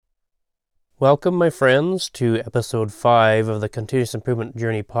Welcome, my friends, to episode 5 of the Continuous Improvement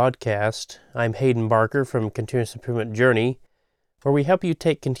Journey podcast. I'm Hayden Barker from Continuous Improvement Journey, where we help you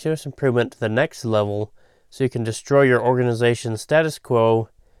take continuous improvement to the next level so you can destroy your organization's status quo,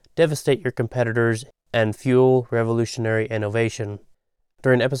 devastate your competitors, and fuel revolutionary innovation.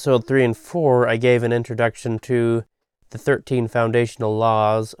 During episode 3 and 4, I gave an introduction to the 13 foundational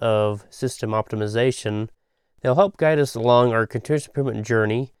laws of system optimization. They'll help guide us along our continuous improvement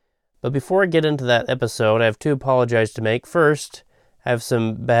journey. But before I get into that episode, I have two apologies to make. First, I have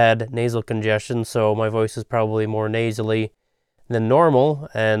some bad nasal congestion, so my voice is probably more nasally than normal.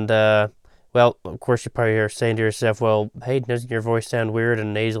 And, well, of course, you probably are saying to yourself, well, hey, doesn't your voice sound weird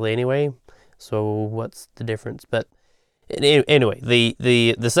and nasally anyway? So what's the difference? But anyway,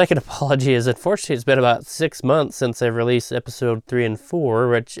 the second apology is, unfortunately, it's been about 6 months since I released episode 3 and 4,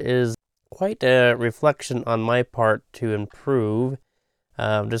 which is quite a reflection on my part to improve.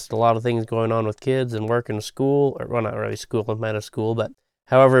 Just a lot of things going on with kids and work and school, or well, not really school, I'm out of school, but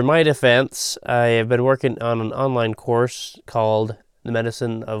however, in my defense, I have been working on an online course called The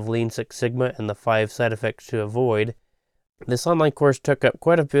Medicine of Lean Six Sigma and the 5 Side Effects to Avoid. This online course took up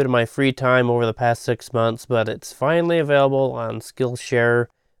quite a bit of my free time over the past 6 months, but it's finally available on Skillshare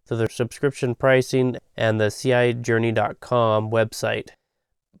through their subscription pricing and the cijourney.com website.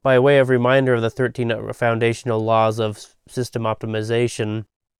 By way of reminder of the 13 foundational laws of system optimization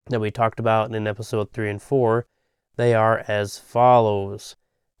that we talked about in episode 3 and 4, they are as follows.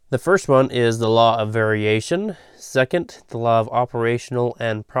 The first one is the law of variation. Second, the law of operational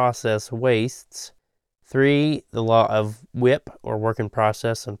and process wastes. 3, the law of WIP, or work in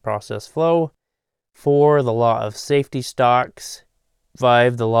process and process flow. 4, the law of safety stocks.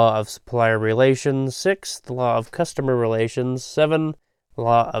 5, the law of supplier relations. 6, the law of customer relations. 7,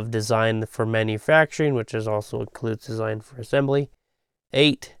 law of design for manufacturing, which also includes design for assembly.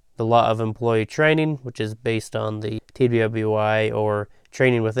 8, the law of employee training, which is based on the TWI or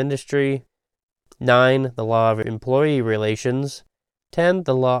training with industry. 9, the law of employee relations. 10,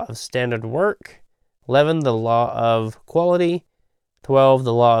 the law of standard work. 11, the law of quality. 12,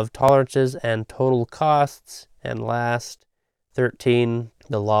 the law of tolerances and total costs. And last, 13,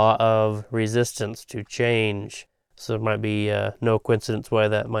 the law of resistance to change. So it might be no coincidence why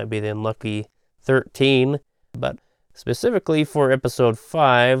that might be the unlucky 13. But specifically for episode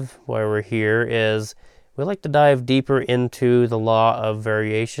 5, why we're here, is we like to dive deeper into the law of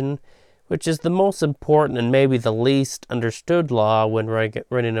variation, which is the most important and maybe the least understood law when running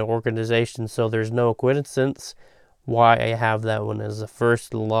an organization. So there's no coincidence why I have that one as the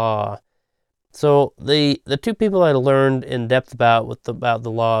first law. So the two people I learned in depth about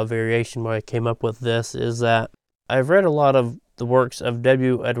the law of variation, why I came up with this, is that I've read a lot of the works of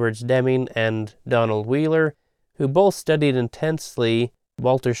W. Edwards Deming and Donald Wheeler, who both studied intensely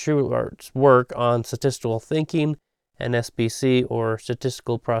Walter Schulert's work on statistical thinking and SPC, or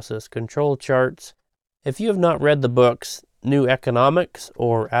statistical process control charts. If you have not read the books New Economics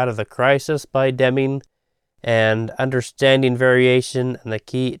or Out of the Crisis by Deming, and Understanding Variation and the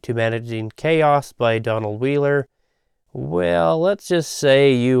Key to Managing Chaos by Donald Wheeler, well, let's just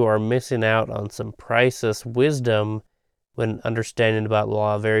say you are missing out on some priceless wisdom when understanding about the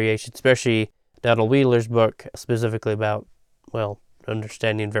law of variation, especially Donald Wheeler's book specifically about, well,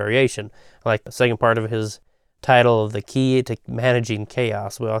 understanding variation. I like the second part of his title of The Key to Managing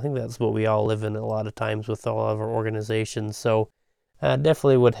Chaos. Well, I think that's what we all live in a lot of times with all of our organizations, so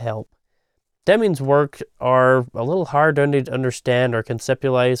definitely would help. Deming's work are a little hard to understand or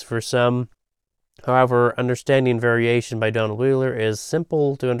conceptualize for some. However, Understanding Variation by Donald Wheeler is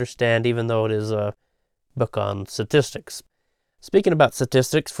simple to understand, even though it is a book on statistics. Speaking about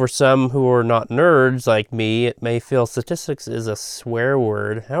statistics, for some who are not nerds like me, it may feel statistics is a swear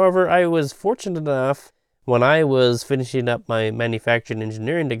word. However, I was fortunate enough when I was finishing up my manufacturing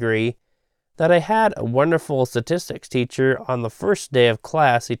engineering degree that I had a wonderful statistics teacher. On the first day of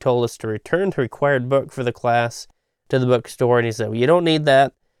class, he told us to return the required book for the class to the bookstore, and he said, well, you don't need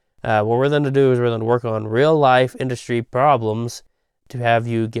that. What we're going to do is we're going to work on real-life industry problems to have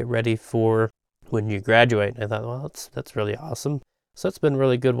you get ready for when you graduate. And I thought, well, that's really awesome. So it's been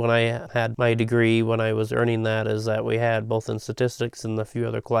really good when I had my degree, when I was earning that, is that we had both in statistics and a few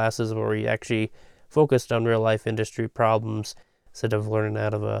other classes where we actually focused on real-life industry problems instead of learning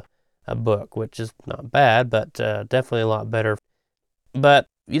out of a book, which is not bad, but definitely a lot better. But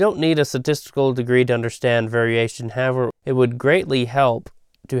you don't need a statistical degree to understand variation. However, it would greatly help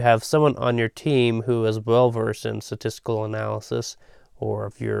to have someone on your team who is well-versed in statistical analysis, or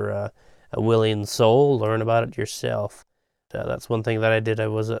if you're a willing soul, learn about it yourself. That's one thing that I did. I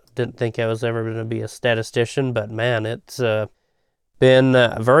didn't think I was ever going to be a statistician, but man, it's been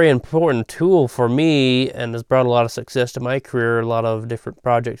a very important tool for me and has brought a lot of success to my career, a lot of different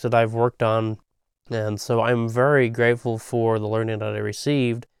projects that I've worked on. And so I'm very grateful for the learning that I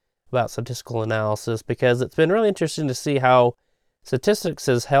received about statistical analysis, because it's been really interesting to see how statistics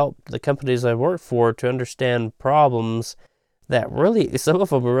has helped the companies I've worked for to understand problems that really, some of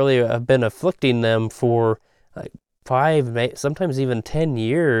them really have been afflicting them for like 5, sometimes even 10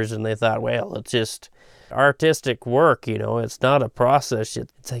 years. And they thought, well, it's just artistic work, it's not a process.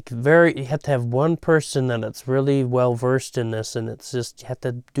 It's like you have to have one person that's really well versed in this, and it's just, you have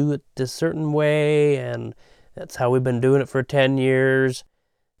to do it this certain way, and that's how we've been doing it for 10 years.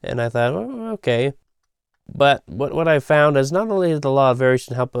 And I thought, oh, okay. But what I found is not only does the law of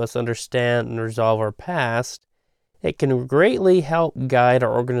variation help us understand and resolve our past, it can greatly help guide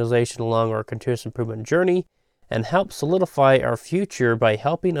our organization along our continuous improvement journey and help solidify our future by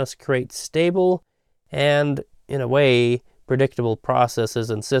helping us create stable and, in a way, predictable processes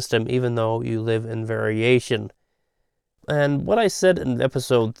and system, even though you live in variation. And what I said in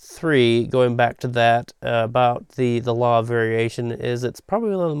episode 3, going back to that, about the law of variation, is it's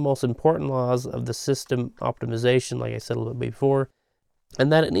probably one of the most important laws of the system optimization, like I said a little bit before,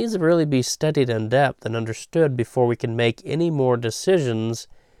 and that it needs to really be studied in depth and understood before we can make any more decisions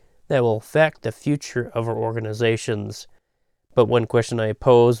that will affect the future of our organizations. But one question I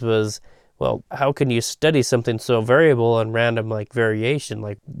posed was, well, how can you study something so variable and random like variation?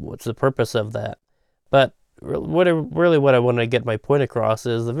 Like, what's the purpose of that? But what I want to get my point across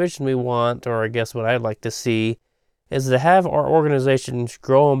is the vision we want, or I guess what I'd like to see, is to have our organizations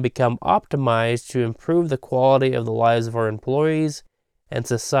grow and become optimized to improve the quality of the lives of our employees and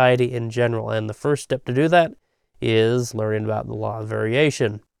society in general. And the first step to do that is learning about the law of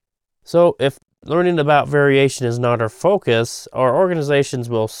variation. So if learning about variation is not our focus, our organizations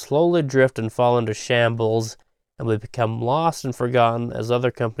will slowly drift and fall into shambles, and we become lost and forgotten as other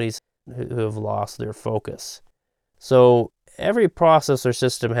companies who have lost their focus. So every process or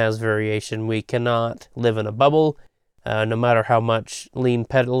system has variation. We cannot live in a bubble, no matter how much lean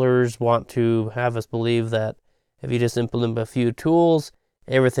peddlers want to have us believe that if you just implement a few tools,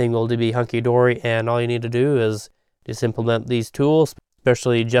 everything will be hunky-dory, and all you need to do is just implement these tools,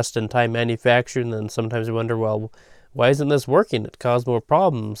 especially just-in-time manufacturing. And sometimes we wonder, well, why isn't this working? It caused more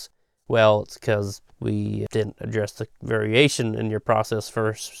problems. Well, it's because we didn't address the variation in your process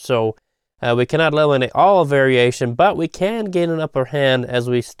first. So we cannot eliminate all variation, but we can gain an upper hand as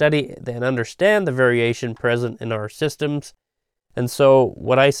we study and understand the variation present in our systems. And so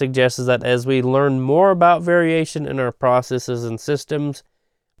what I suggest is that as we learn more about variation in our processes and systems,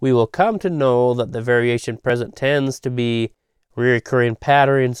 we will come to know that the variation present tends to be recurring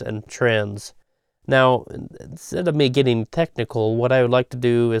patterns and trends. Now, instead of me getting technical, what I would like to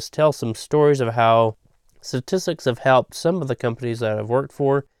do is tell some stories of how statistics have helped some of the companies that I've worked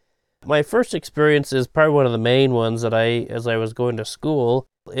for. My first experience is probably one of the main ones that as I was going to school,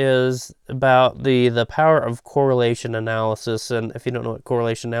 is about the power of correlation analysis. And if you don't know what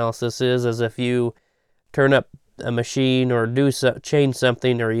correlation analysis is if you turn up a machine or change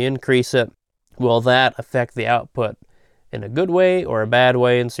something, or you increase it, will that affect the output in a good way or a bad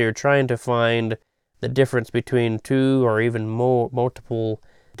way? And so you're trying to find the difference between two or even multiple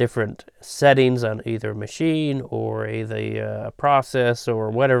different settings on either a machine or a process or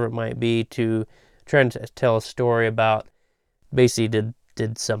whatever it might be, to try to tell a story about basically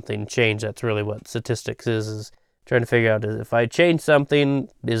did something change. That's really what statistics is trying to figure out, is if I change something,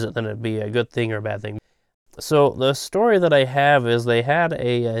 is it going to be a good thing or a bad thing? So the story that I have is they had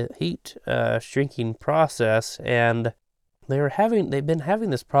a heat shrinking process, and they've been having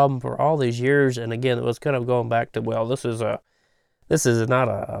this problem for all these years. And again, it was kind of going back to, well, this is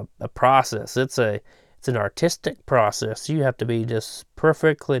not a process. It's an artistic process. You have to be just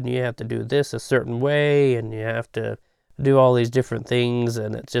perfect, and you have to do this a certain way, and you have to do all these different things.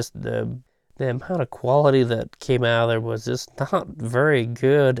 And it's just the amount of quality that came out of there was just not very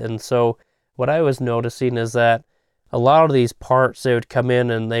good. And so what I was noticing is that a lot of these parts, they would come in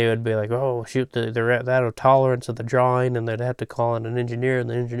and they would be like, oh, shoot, they're at that tolerance of the drawing, and they'd have to call in an engineer, and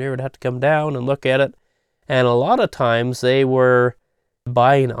the engineer would have to come down and look at it. And a lot of times they were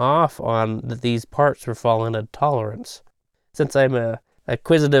buying off on that these parts were falling at tolerance. Since I'm a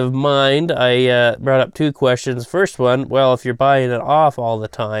acquisitive mind, I brought up 2 questions. First one, well, if you're buying it off all the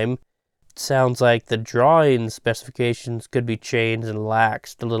time, it sounds like the drawing specifications could be changed and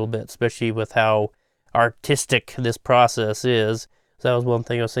laxed a little bit, especially with how artistic this process is. So that was one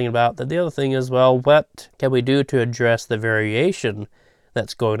thing I was thinking about. The other thing is, well, what can we do to address the variation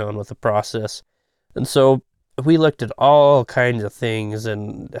that's going on with the process? And so we looked at all kinds of things,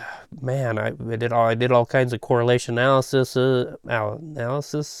 and man, I did all kinds of correlation analysis,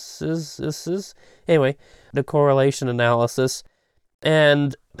 anyway, the correlation analysis,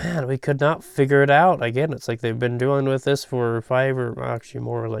 and man, we could not figure it out. Again, it's like they've been dealing with this for 5 or actually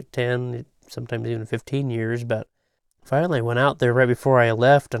more like 10, sometimes even 15 years, but finally I went out there right before I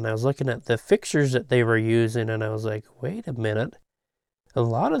left, and I was looking at the fixtures that they were using, and I was like, wait a minute, a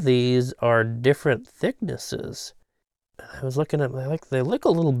lot of these are different thicknesses. I was looking at, they look a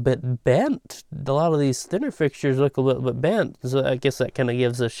little bit bent. A lot of these thinner fixtures look a little bit bent. So I guess that kind of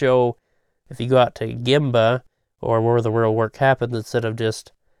gives a show if you go out to Gemba or where the real work happens, instead of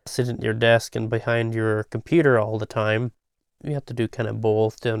just sitting at your desk and behind your computer all the time. You have to do kind of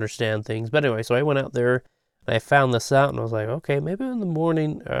both to understand things. But anyway, so I went out there and I found this out, and I was like, okay, maybe in the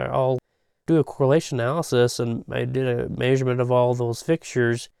morning I'll do a correlation analysis, and I did a measurement of all those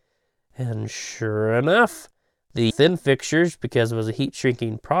fixtures, and sure enough, the thin fixtures, because it was a heat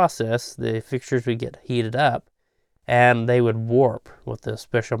shrinking process, the fixtures would get heated up and they would warp with the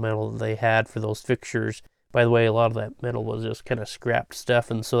special metal that they had for those fixtures. By the way, a lot of that metal was just kind of scrapped stuff,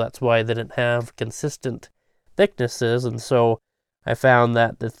 and so that's why they didn't have consistent thicknesses. And so I found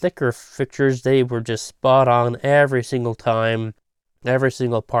that the thicker fixtures, they were just spot on every single time. Every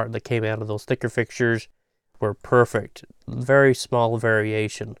single part that came out of those thicker fixtures were perfect. Very small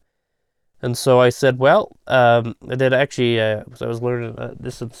variation. And so I said, well, I did actually, I was learning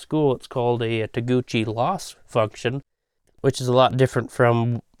this in school. It's called a Taguchi loss function, which is a lot different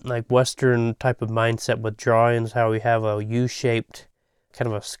from like Western type of mindset with drawings, how we have a U-shaped kind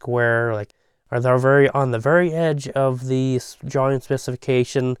of a square, like are they on the very edge of the drawing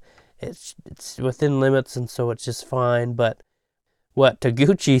specification. It's within limits, and so it's just fine. But what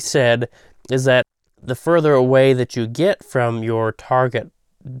Taguchi said is that the further away that you get from your target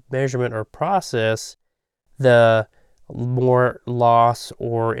measurement or process, the more loss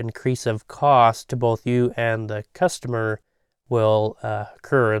or increase of cost to both you and the customer will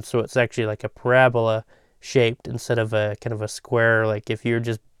occur. And so it's actually like a parabola shaped instead of a kind of a square. Like if you're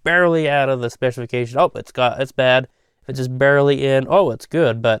just barely out of the specification, oh, it's bad. If it's just barely in, oh, it's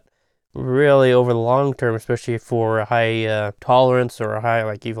good. But really over the long term, especially for a high tolerance or a high,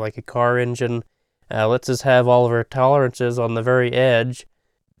 like even like a car engine, let's just have all of our tolerances on the very edge.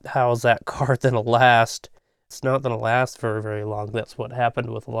 How's that car going to last? It's not going to last for very long. That's what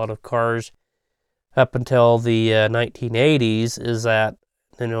happened with a lot of cars up until the 1980s, is that,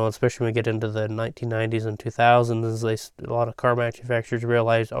 especially when we get into the 1990s and 2000s, a lot of car manufacturers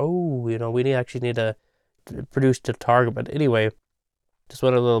realized, we actually need to produce to target. But anyway, just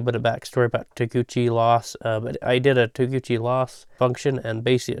want a little bit of backstory about Taguchi loss. But I did a Taguchi loss function, and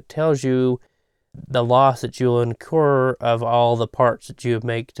basically it tells you the loss that you'll incur of all the parts that you have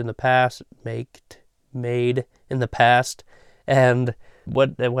made in the past. And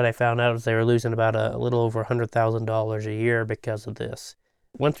what I found out is they were losing about a little over $100,000 a year because of this.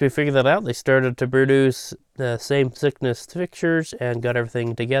 Once we figured that out, they started to produce the same thickness fixtures and got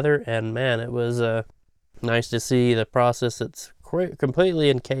everything together. And man, it was nice to see the process that's completely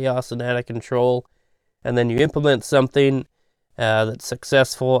in chaos and out of control. And then you implement something that's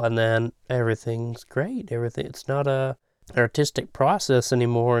successful, and then everything's great. It's not a artistic process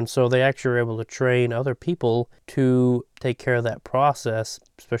anymore, and so they actually were able to train other people to take care of that process,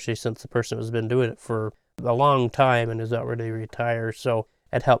 especially since the person has been doing it for a long time and is not ready to retire. So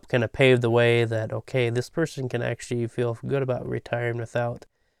it helped kind of pave the way that, okay, this person can actually feel good about retiring without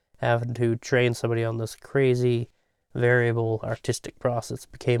having to train somebody on this crazy variable artistic process.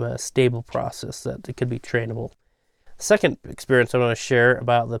 It became a stable process that it could be trainable. Second experience I want to share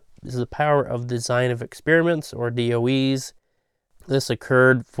about is the power of design of experiments, or DOEs. This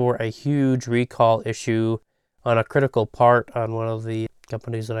occurred for a huge recall issue on a critical part on one of the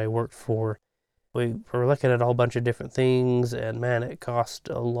companies that I worked for. We were looking at a whole bunch of different things, and man, it cost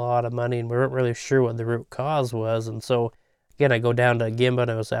a lot of money, and we weren't really sure what the root cause was. And so again, I go down to Gemba,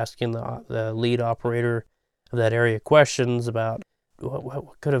 and I was asking the lead operator of that area questions about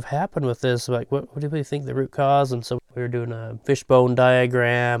what could have happened with this. Like, what do we think the root cause? And so we were doing a fishbone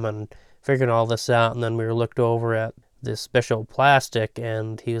diagram and figuring all this out, and then we were looked over at this special plastic,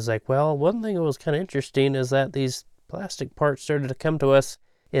 and he was like, well, one thing that was kind of interesting is that these plastic parts started to come to us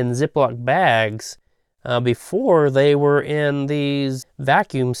in Ziploc bags. Before, they were in these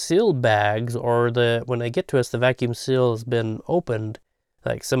vacuum sealed bags, or when they get to us, the vacuum seal has been opened,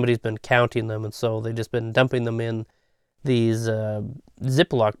 like somebody's been counting them, and so they've just been dumping them in these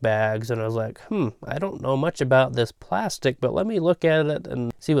Ziploc bags. And I was like, I don't know much about this plastic, but let me look at it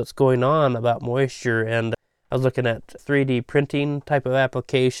and see what's going on about moisture. And I was looking at 3D printing type of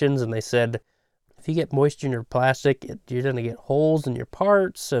applications, and they said if you get moisture in your plastic, you're going to get holes in your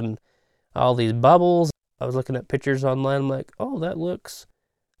parts and all these bubbles. I was looking at pictures online. I'm like, oh, that looks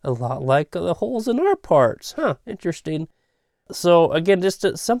a lot like the holes in our parts. Huh, interesting. So again,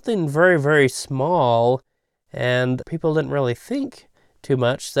 just something very, very small, and people didn't really think too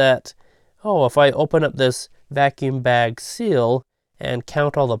much that, oh, if I open up this vacuum bag seal and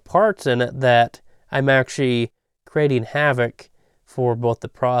count all the parts in it, that I'm actually creating havoc for both the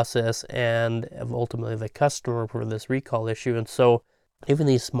process and ultimately the customer for this recall issue. And so even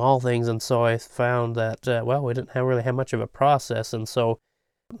these small things, and so I found that, we didn't really have much of a process. And so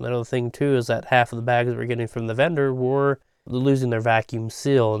another thing too is that half of the bags that we're getting from the vendor were losing their vacuum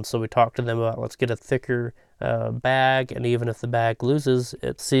seal. And so we talked to them about, let's get a thicker bag, and even if the bag loses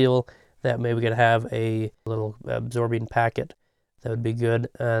its seal, that maybe we could have a little absorbing packet that would be good.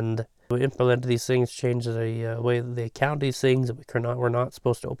 And we implemented these things, changed the way that they count these things. We're not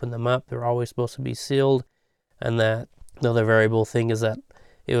supposed to open them up. They're always supposed to be sealed. And that another variable thing is that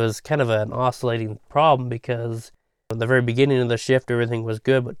it was kind of an oscillating problem, because at the very beginning of the shift, everything was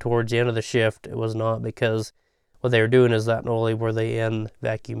good, but towards the end of the shift, it was not, because what they were doing is that not only were they in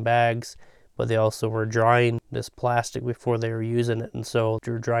vacuum bags, but they also were drying this plastic before they were using it. And so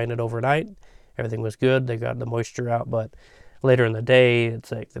they were drying it overnight. Everything was good. They got the moisture out, but later in the day,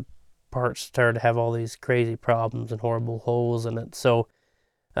 it's like the parts started to have all these crazy problems and horrible holes in it. So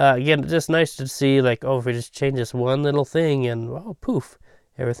again, just nice to see, like, oh, if we just change this one little thing and, oh, poof,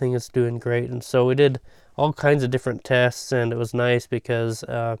 everything is doing great. And so we did all kinds of different tests, and it was nice because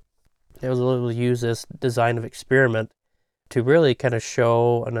I was able to use this design of experiment to really kind of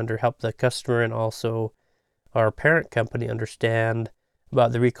show and help the customer and also our parent company understand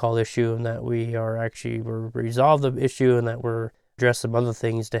about the recall issue, and that we're resolve the issue, and that we're address some other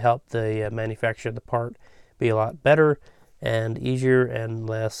things to help the manufacture of the part be a lot better and easier and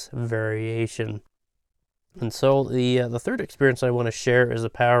less variation. And so the third experience I want to share is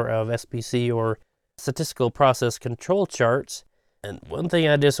the power of SPC, or statistical process control charts. And one thing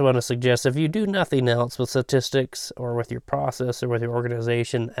I just want to suggest, if you do nothing else with statistics or with your process or with your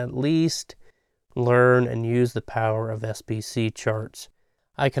organization, at least learn and use the power of SPC charts.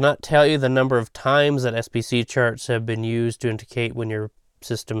 I cannot tell you the number of times that SPC charts have been used to indicate when your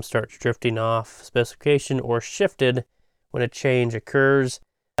system starts drifting off specification or shifted when a change occurs.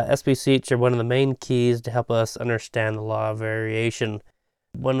 SPCs are one of the main keys to help us understand the law of variation.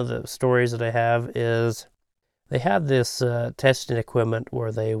 One of the stories that I have is they had this testing equipment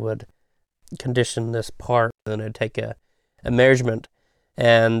where they would condition this part, and then they'd take a measurement.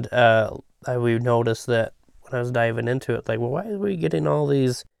 And we noticed that when I was diving into it, like, well, why are we getting all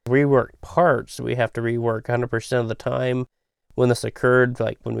these reworked parts we have to rework 100% of the time? When this occurred,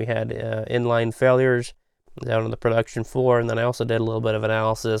 like when we had inline failures down on the production floor. And then I also did a little bit of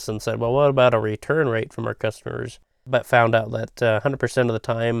analysis and said, well, what about a return rate from our customers? But found out that 100% of the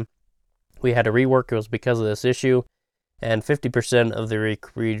time we had to rework, it was because of this issue, and 50% of the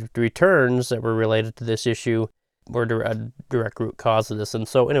returns that were related to this issue were a direct root cause of this. And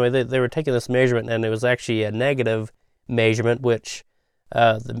so anyway, they were taking this measurement, and it was actually a negative measurement, which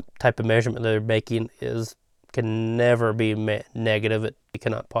the type of measurement they're making can never be negative. It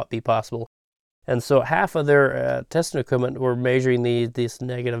cannot be possible. And so half of their testing equipment were measuring this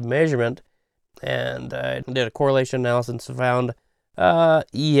negative measurement, and I did a correlation analysis and found,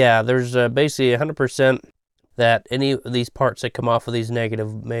 there's basically 100% that any of these parts that come off of these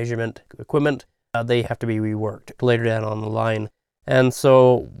negative measurement equipment, they have to be reworked later down on the line. And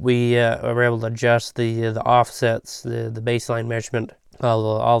so we were able to adjust the offsets, the baseline measurement,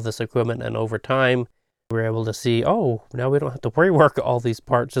 all this equipment, and over time we were able to see, oh, now we don't have to rework all these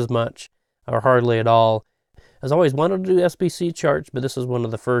parts as much, or hardly at all. I've always wanted to do SPC charts, but this is one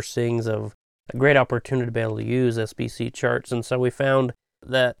of the first things of a great opportunity to be able to use SPC charts. And so we found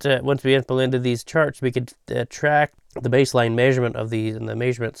that once we implemented these charts, we could track the baseline measurement of these and the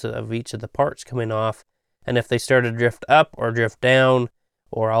measurements of each of the parts coming off. And if they started to drift up or drift down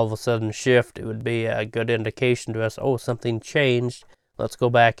or all of a sudden shift, it would be a good indication to us, oh, something changed. Let's go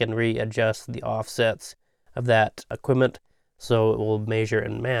back and readjust the offsets of that equipment so it will measure.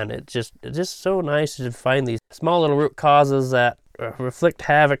 And man, it's just so nice to find these small little root causes that reflect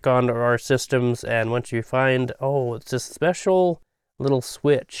havoc on our systems. And once you find, oh, it's this special little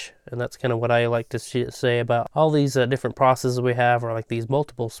switch, and that's kind of what I like to say about all these different processes we have, are like these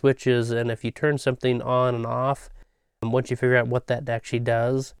multiple switches. And if you turn something on and off, once you figure out what that actually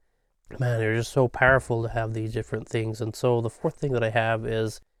does, man, they're just so powerful to have these different things. And so the fourth thing that I have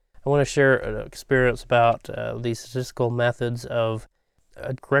is I want to share an experience about these statistical methods of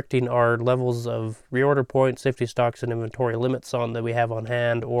correcting our levels of reorder points, safety stocks, and inventory limits that we have on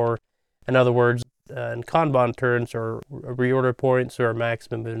hand, or In other words, in Kanban terms, or reorder points or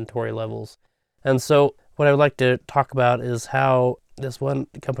maximum inventory levels. And so what I would like to talk about is how this one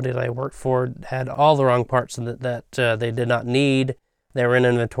company that I worked for had all the wrong parts that they did not need. They were in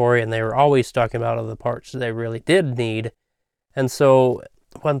inventory, and they were always talking about all the parts that they really did need. And so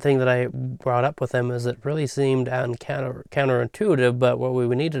one thing that I brought up with them is it really seemed counterintuitive, but what we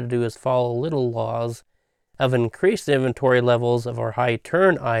needed to do is follow little laws of increase the inventory levels of our high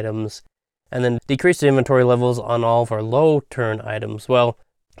turn items and then decrease the inventory levels on all of our low turn items. Well,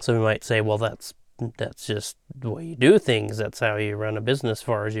 so we might say, well, that's just the way you do things. That's how you run a business as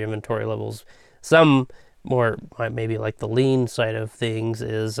far as your inventory levels. Some more maybe like the lean side of things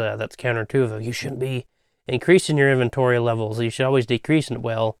is that's counterintuitive. You shouldn't be increasing your inventory levels. You should always decrease it.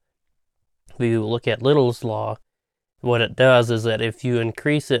 Well, if you look at Little's law, what it does is that if you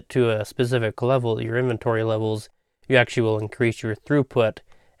increase it to a specific level, your inventory levels, you actually will increase your throughput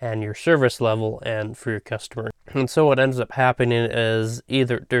and your service level and for your customer. And so what ends up happening is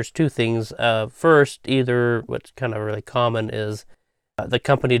either there's two things. First, either what's kind of really common is the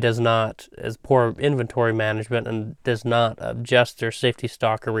company does not, as poor inventory management, and does not adjust their safety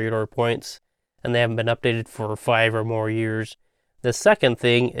stock or reorder points, and they haven't been updated for 5 or more years. The second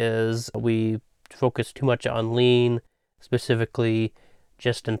thing is we focus too much on lean, specifically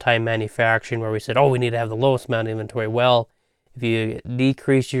just-in-time manufacturing, where we said, oh, we need to have the lowest amount of inventory. Well, if you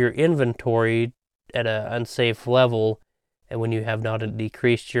decrease your inventory at an unsafe level, and when you have not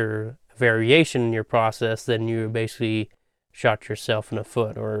decreased your variation in your process, then you basically shot yourself in the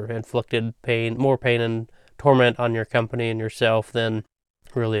foot or inflicted more pain and torment on your company and yourself than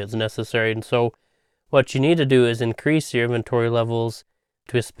really is necessary. And so what you need to do is increase your inventory levels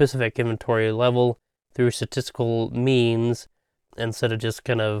to a specific inventory level through statistical means instead of just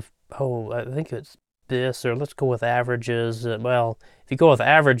kind of, oh, I think it's this, or let's go with averages. Well, if you go with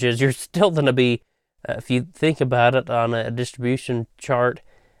averages, you're still going to be, if you think about it on a distribution chart,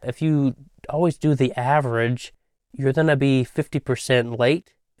 if you always do the average, you're going to be 50%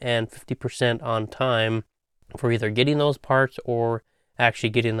 late and 50% on time for either getting those parts or actually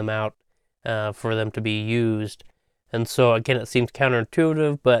getting them out for them to be used. And so again, it seems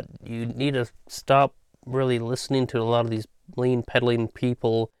counterintuitive, but you need to stop really listening to a lot of these lean peddling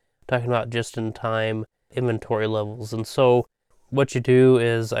people talking about just-in-time inventory levels. And so what you do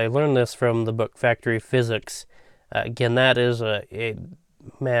is, I learned this from the book Factory Physics. Again, that is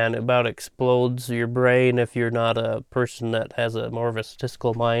man, about explodes your brain if you're not a person that has a more of a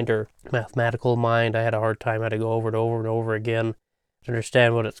statistical mind or mathematical mind. I had a hard time. I had to go over it over and over again to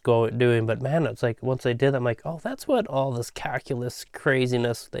understand what it's doing. But man, it's like once I did, I'm like, oh, that's what all this calculus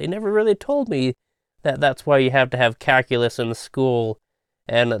craziness. They never really told me that's why you have to have calculus in school.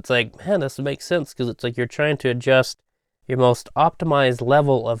 And it's like, man, this makes sense, because it's like you're trying to adjust your most optimized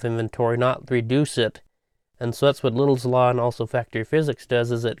level of inventory, not reduce it. And so that's what Little's Law and also Factory Physics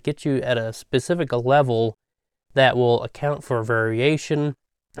does, is it gets you at a specific level that will account for variation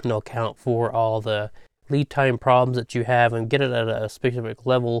and account for all the lead time problems that you have and get it at a specific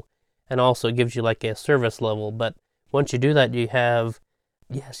level, and also gives you like a service level. But once you do that, you have,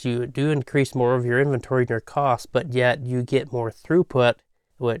 yes, you do increase more of your inventory and your costs, but yet you get more throughput,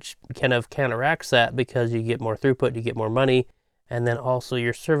 which kind of counteracts that, because you get more throughput, you get more money. And then also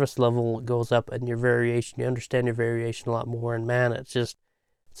your service level goes up, and your variation, you understand your variation a lot more. And man, it's just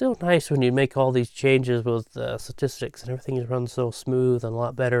so nice when you make all these changes with statistics and everything runs so smooth and a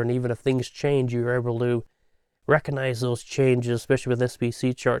lot better. And even if things change, you're able to recognize those changes, especially with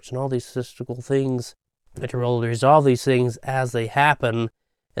SBC charts and all these statistical things, that you're able to resolve these things as they happen,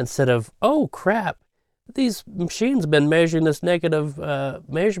 instead of, oh crap, these machines have been measuring this negative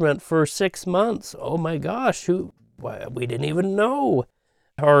measurement for 6 months. Oh my gosh, we didn't even know.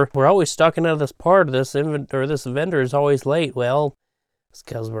 Or we're always stocking out of this part of this this vendor is always late. Well, it's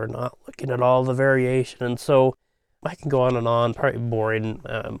because we're not looking at all the variation. And so I can go on and on, probably boring,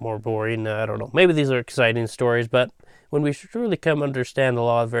 more boring. I don't know. Maybe these are exciting stories, but when we truly come to understand the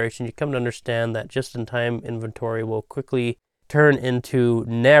law of variation, you come to understand that just-in-time inventory will quickly turn into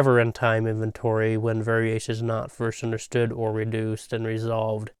never-in-time inventory when variation is not first understood or reduced and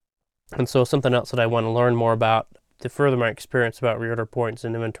resolved. And so something else that I want to learn more about to further my experience about reorder points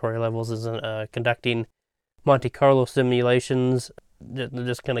and inventory levels is conducting Monte Carlo simulations.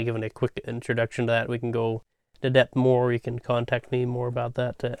 Just kind of giving a quick introduction to that. We can go to depth more. You can contact me more about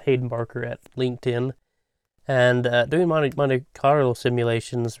that, Hayden Barker at LinkedIn. And doing Monte Carlo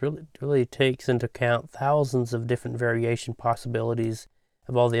simulations really takes into account thousands of different variation possibilities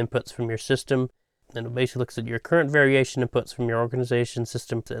of all the inputs from your system. And it basically looks at your current variation inputs from your organization,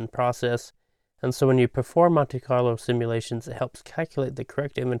 systems, and process, And so when you perform Monte Carlo simulations, it helps calculate the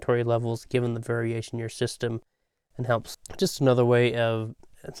correct inventory levels given the variation in your system, and helps just another way of,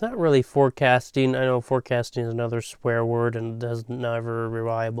 it's not really forecasting. I know forecasting is another swear word and is never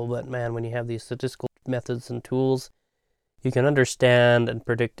reliable, but man, when you have these statistical methods and tools, you can understand and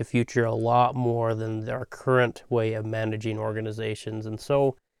predict the future a lot more than our current way of managing organizations. And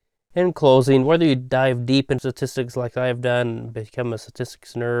so, in closing, whether you dive deep into statistics like I have done and become a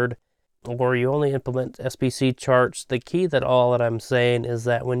statistics nerd, or you only implement SPC charts, the key that all that I'm saying is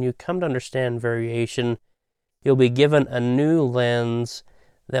that when you come to understand variation, you'll be given a new lens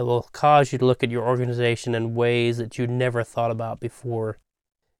that will cause you to look at your organization in ways that you never thought about before.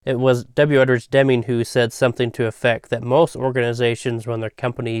 It was W. Edwards Deming who said something to the effect that most organizations run their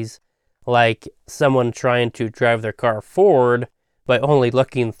companies like someone trying to drive their car forward by only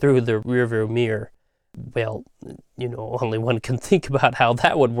looking through the rearview mirror. Well, only one can think about how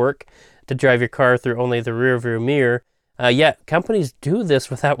that would work, to drive your car through only the rearview mirror. Yet companies do this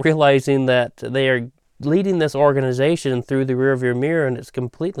without realizing that they are leading this organization through the rearview mirror, and it's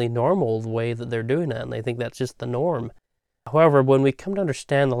completely normal the way that they're doing that, and they think that's just the norm. However, when we come to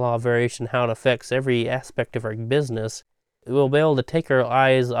understand the law of variation, how it affects every aspect of our business, we'll be able to take our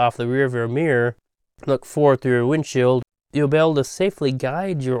eyes off the rearview mirror, look forward through your windshield. You'll be able to safely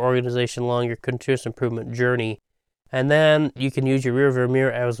guide your organization along your continuous improvement journey. And then you can use your rearview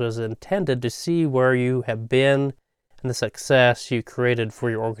mirror as was intended to see where you have been and the success you created for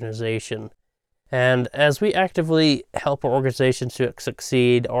your organization. And as we actively help our organizations to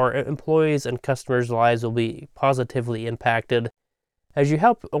succeed, our employees' and customers' lives will be positively impacted. As you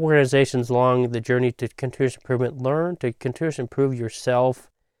help organizations along the journey to continuous improvement, learn to continuously improve yourself,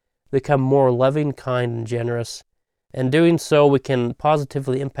 become more loving, kind, and generous. In doing so, we can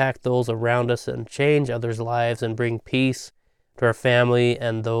positively impact those around us and change others' lives and bring peace to our family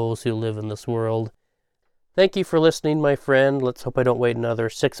and those who live in this world. Thank you for listening, my friend. Let's hope I don't wait another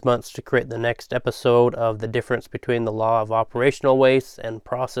 6 months to create the next episode of the difference between the law of operational wastes and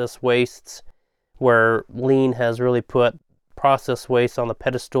process wastes, where Lean has really put process waste on the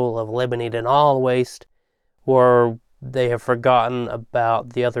pedestal of eliminating all waste, or they have forgotten about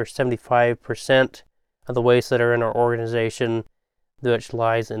the other 75% of the wastes that are in our organization, which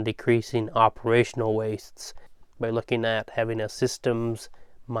lies in decreasing operational wastes by looking at having a systems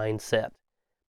mindset.